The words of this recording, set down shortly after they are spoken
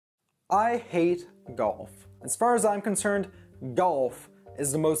I hate golf. As far as I'm concerned, golf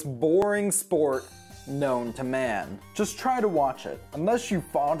is the most boring sport known to man. Just try to watch it. Unless you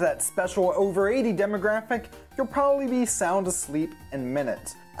fall into that special over 80 demographic, you'll probably be sound asleep in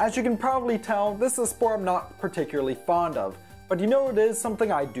minutes. As you can probably tell, this is a sport I'm not particularly fond of. But you know what is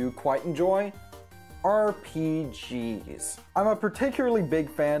something I do quite enjoy? RPGs. I'm a particularly big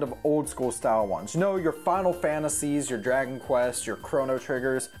fan of old school style ones. You know, your Final Fantasies, your Dragon Quest, your Chrono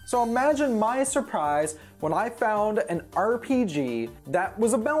Triggers. So imagine my surprise when I found an RPG that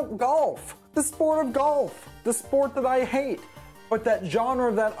was about golf. The sport of golf. The sport that I hate. But that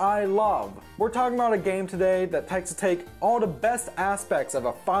genre that I love. We're talking about a game today that takes to take all the best aspects of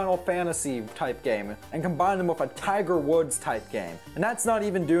a Final Fantasy type game and combine them with a Tiger Woods type game. And that's not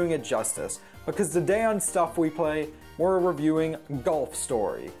even doing it justice. Because today on Stuff We Play, we're reviewing Golf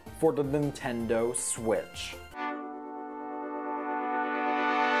Story for the Nintendo Switch.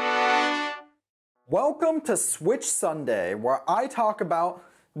 Welcome to Switch Sunday, where I talk about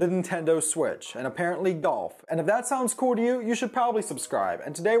the Nintendo Switch and apparently golf. And if that sounds cool to you, you should probably subscribe.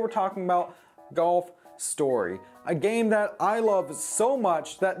 And today we're talking about Golf Story, a game that I love so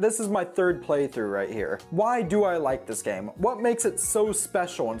much that this is my third playthrough right here. Why do I like this game? What makes it so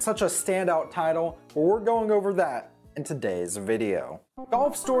special and such a standout title? Well, we're going over that in today's video.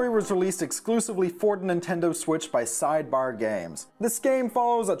 Golf Story was released exclusively for the Nintendo Switch by Sidebar Games. This game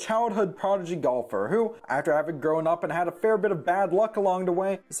follows a childhood prodigy golfer who, after having grown up and had a fair bit of bad luck along the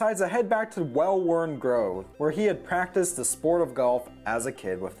way, decides to head back to Well-Worn Grove, where he had practiced the sport of golf as a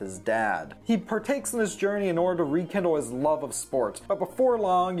kid with his dad. He partakes in this journey in order to rekindle his love of sports, but before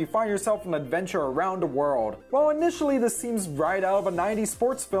long, you find yourself on an adventure around the world. While initially this seems right out of a 90s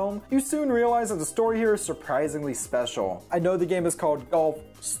sports film, you soon realize that the story here is surprisingly special. I know the game is called Golf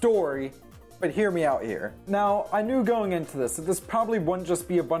Story, but hear me out here. Now, I knew going into this that this probably wouldn't just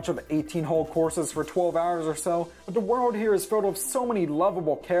be a bunch of 18-hole courses for 12 hours or so, but the world here is filled with so many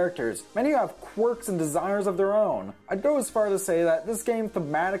lovable characters. Many have quirks and desires of their own. I'd go as far to say that this game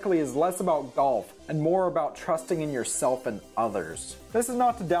thematically is less about golf and more about trusting in yourself and others. This is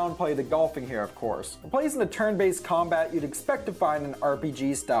not to downplay the golfing here, of course. Replacing the turn-based combat you'd expect to find in an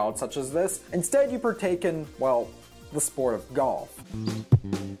RPG style such as this, instead you partake in, well, the sport of golf.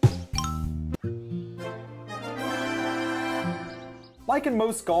 Like in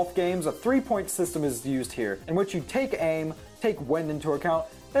most golf games, a 3-point system is used here, in which you take aim, take wind into account,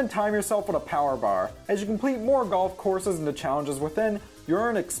 then time yourself with a power bar. As you complete more golf courses and the challenges within, you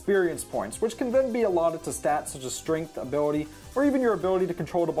earn experience points, which can then be allotted to stats such as strength, ability, or even your ability to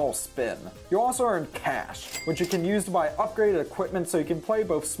control the ball spin. You also earn cash, which you can use to buy upgraded equipment so you can play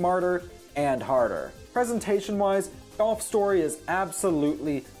both smarter and harder. Presentation-wise, Golf Story is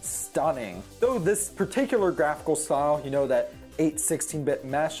absolutely stunning. Though this particular graphical style, you know, that 8/16-bit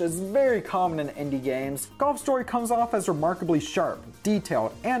mesh, is very common in indie games, Golf Story comes off as remarkably sharp,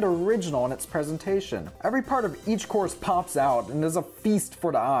 detailed, and original in its presentation. Every part of each course pops out and is a feast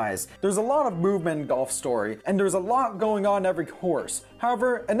for the eyes. There's a lot of movement in Golf Story, and there's a lot going on in every course.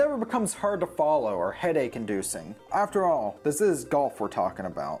 However, it never becomes hard to follow or headache-inducing. After all, this is golf we're talking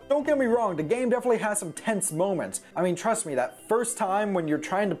about. Don't get me wrong, the game definitely has some tense moments. I mean, trust me, that first time when you're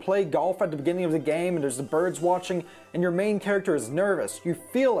trying to play golf at the beginning of the game and there's the birds watching and your main character is nervous, you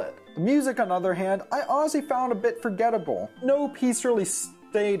feel it. The music, on the other hand, I honestly found a bit forgettable. No piece really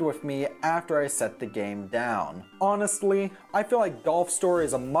stayed with me after I set the game down. Honestly, I feel like Golf Story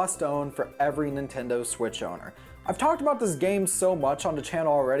is a must-own for every Nintendo Switch owner. I've talked about this game so much on the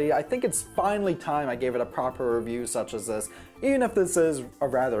channel already, I think it's finally time I gave it a proper review such as this, even if this is a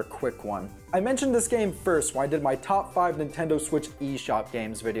rather quick one. I mentioned this game first when I did my top 5 Nintendo Switch eShop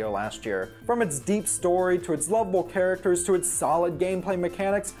games video last year. From its deep story, to its lovable characters, to its solid gameplay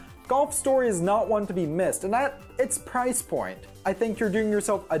mechanics, Golf Story is not one to be missed, and at its price point, I think you're doing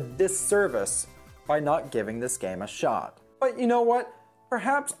yourself a disservice by not giving this game a shot. But you know what?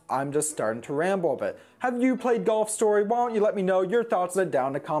 Perhaps I'm just starting to ramble a bit. Have you played Golf Story? Why don't you let me know your thoughts on it down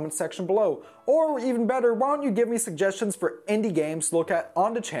in the comment section below. Or even better, why don't you give me suggestions for indie games to look at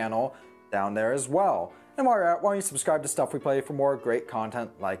on the channel down there as well. And while you're at, why don't you subscribe to Stuff We Play for more great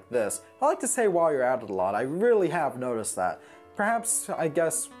content like this. I like to say while you're at it a lot, I really have noticed that. Perhaps, I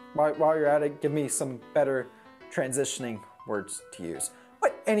guess, while you're at it, give me some better transitioning words to use.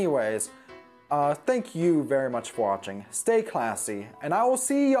 But anyways, thank you very much for watching. Stay classy, and I will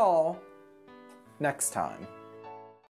see y'all next time.